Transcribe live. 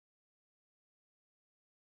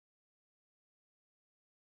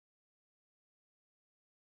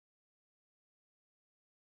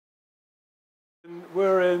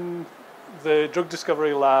We're in the drug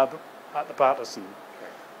discovery lab at the Paterson.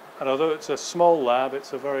 And although it's a small lab,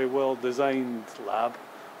 it's a very well designed lab.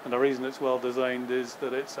 And the reason it's well designed is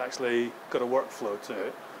that it's actually got a workflow to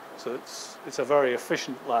it. So it's a very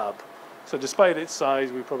efficient lab. So despite its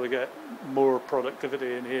size, we probably get more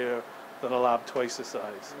productivity in here than a lab twice the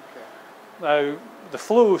size. Now, the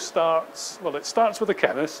flow starts, well, it starts with the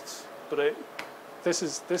chemists, but this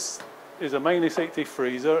is a minus 80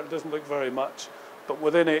 freezer. It doesn't look very much, but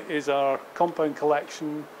within it is our compound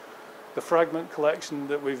collection, the fragment collection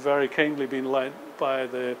that we've very kindly been lent by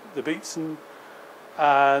the Beatson.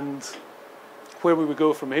 And where we would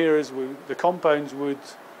go from here is the compounds would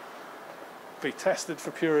be tested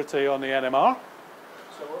for purity on the NMR.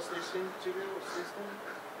 So what's this thing to do? What's this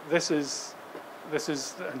thing? This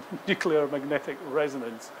is nuclear magnetic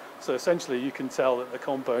resonance. So essentially, you can tell that the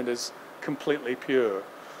compound is completely pure.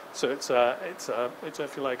 So it's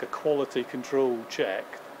if you like a quality control check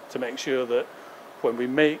to make sure that when we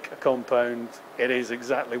make a compound, it is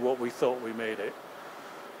exactly what we thought we made it.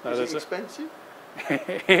 Now, is it expensive?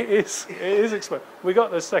 It is expensive. We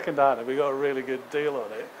got this second hand and we got a really good deal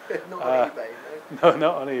on it. Not on eBay, no? No,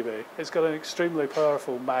 not on eBay. It's got an extremely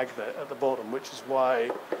powerful magnet at the bottom, which is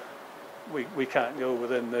why we can't go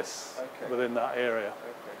within that area.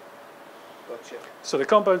 Okay. Gotcha. So the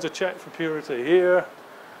compounds are checked for purity here.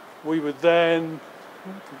 We would then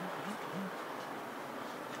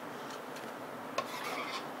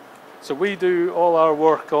so we do all our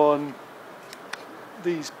work on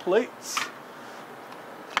these plates.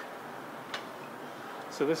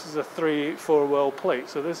 So this is a 384 well plate.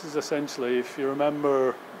 So this is essentially, if you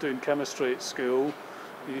remember doing chemistry at school,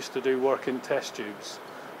 you used to do work in test tubes.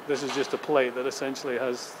 This is just a plate that essentially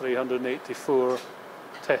has 384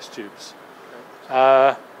 test tubes.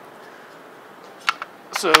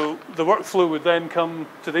 So the workflow would then come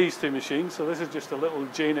to these two machines. So this is just a little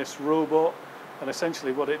Janus robot, and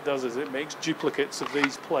essentially what it does is it makes duplicates of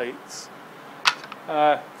these plates.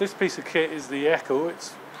 This piece of kit is the Echo.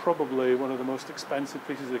 It's probably one of the most expensive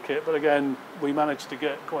pieces of kit, but again, we managed to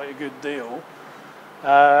get quite a good deal.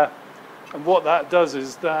 And what that does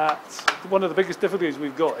is that one of the biggest difficulties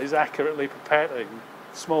we've got is accurately pipetting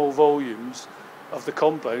small volumes of the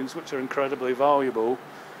compounds, which are incredibly valuable,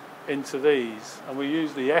 into these. And we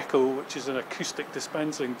use the Echo, which is an acoustic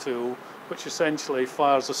dispensing tool, which essentially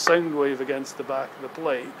fires a sound wave against the back of the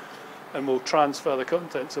plate and will transfer the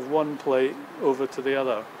contents of one plate over to the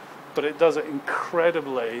other. But it does it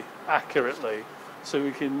incredibly accurately. So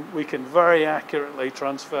we can very accurately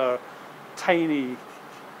transfer tiny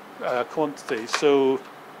quantities. So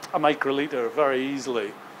a microliter very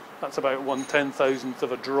easily. That's about 1/10,000th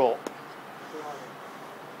of a drop.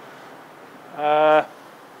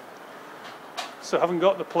 So having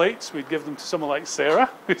got the plates, we'd give them to someone like Sarah,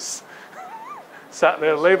 who's sat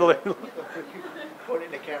there labeling. Point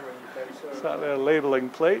in the camera in your face. Sat there labeling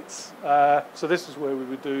plates. So this is where we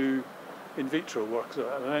would do in vitro work. So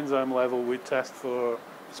at an enzyme level, we'd test for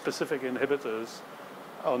specific inhibitors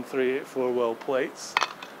on 384 well plates.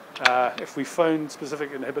 If we found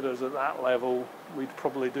specific inhibitors at that level, we'd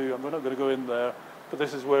probably do, and we're not going to go in there, but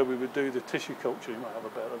this is where we would do the tissue culture. You might have a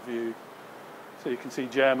better view. So you can see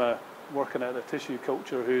Gemma working at a tissue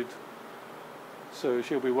culture hood. So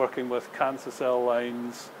she'll be working with cancer cell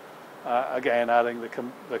lines, again adding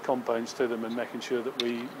the compounds to them and making sure that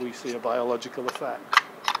we see a biological effect.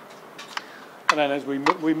 And then as we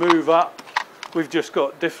move up, we've just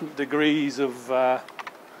got different degrees of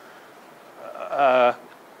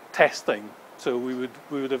testing. So we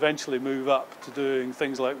would eventually move up to doing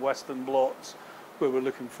things like Western blots, where we're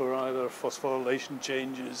looking for either phosphorylation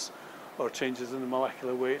changes or changes in the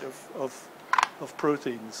molecular weight of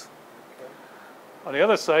proteins. Okay. On the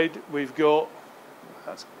other side, we've got,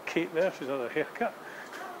 that's Kate there, she's had a haircut.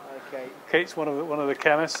 Okay. Kate's one of the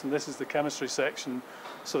chemists, and this is the chemistry section.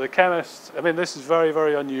 So the chemists, I mean, this is very,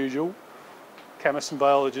 very unusual. Chemists and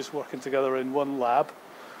biologists working together in one lab.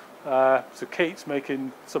 So Kate's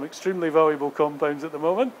making some extremely valuable compounds at the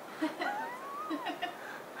moment.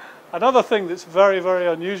 Another thing that's very, very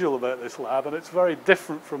unusual about this lab, and it's very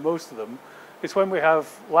different from most of them, is when we have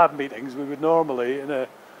lab meetings, we would normally, in a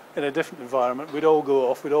different environment, we'd all go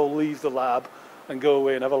off, we'd all leave the lab and go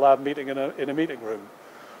away and have a lab meeting in a meeting room.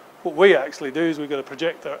 What we actually do is we've got a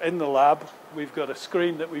projector in the lab, we've got a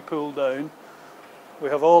screen that we pull down, we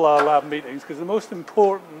have all our lab meetings, because the most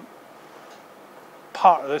important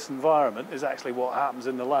part of this environment is actually what happens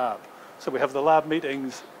in the lab. So we have the lab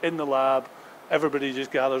meetings in the lab, everybody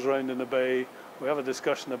just gathers around in the bay, we have a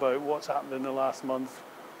discussion about what's happened in the last month,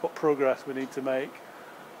 what progress we need to make,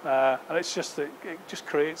 and it just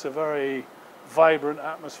creates a very vibrant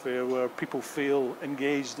atmosphere where people feel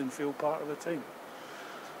engaged and feel part of the team.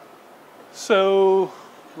 So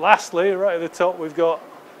lastly, right at the top, we've got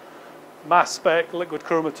mass spec liquid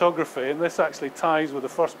chromatography, and this actually ties with the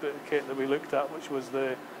first bit of kit that we looked at, which was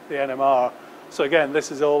the NMR. So again,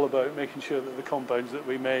 this is all about making sure that the compounds that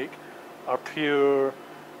we make are pure,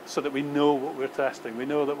 so that we know what we're testing. We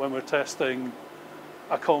know that when we're testing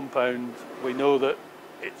a compound, we know that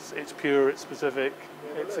it's pure, it's specific,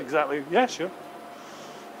 it's exactly, yeah, sure.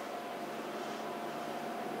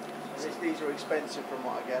 These are expensive from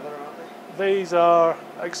what I gather, aren't they? These are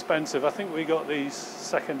expensive. I think we got these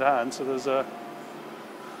second hand, so this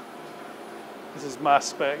is mass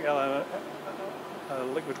spec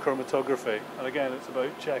liquid chromatography, and again it's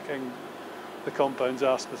about checking the compounds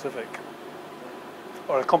are specific,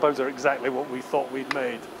 or the compounds are exactly what we thought we'd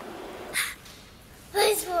made.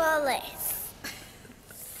 Where's Wallace?